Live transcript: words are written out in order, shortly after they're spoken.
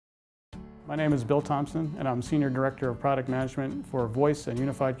My name is Bill Thompson, and I'm Senior Director of Product Management for Voice and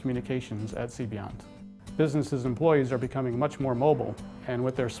Unified Communications at Cbeyond. Businesses' employees are becoming much more mobile, and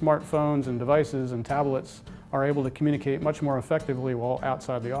with their smartphones and devices and tablets are able to communicate much more effectively while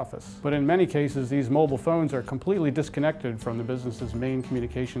outside the office. But in many cases, these mobile phones are completely disconnected from the business's main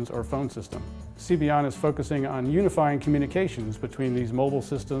communications or phone system. Cbeyond is focusing on unifying communications between these mobile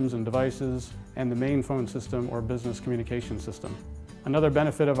systems and devices and the main phone system or business communication system. Another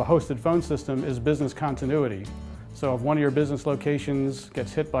benefit of a hosted phone system is business continuity. So if one of your business locations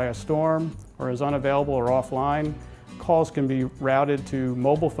gets hit by a storm or is unavailable or offline, calls can be routed to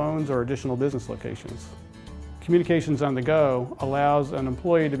mobile phones or additional business locations. Communications on the go allows an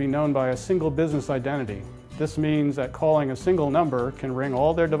employee to be known by a single business identity. This means that calling a single number can ring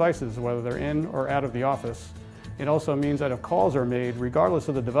all their devices, whether they're in or out of the office. It also means that if calls are made, regardless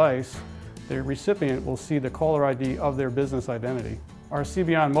of the device, the recipient will see the caller ID of their business identity. Our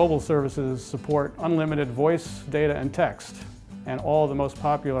Cbeyond mobile services support unlimited voice, data, and text, and all the most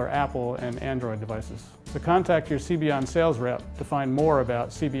popular Apple and Android devices. So contact your Cbeyond sales rep to find more about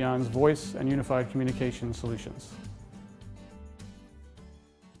Cbeyond's voice and unified communication solutions.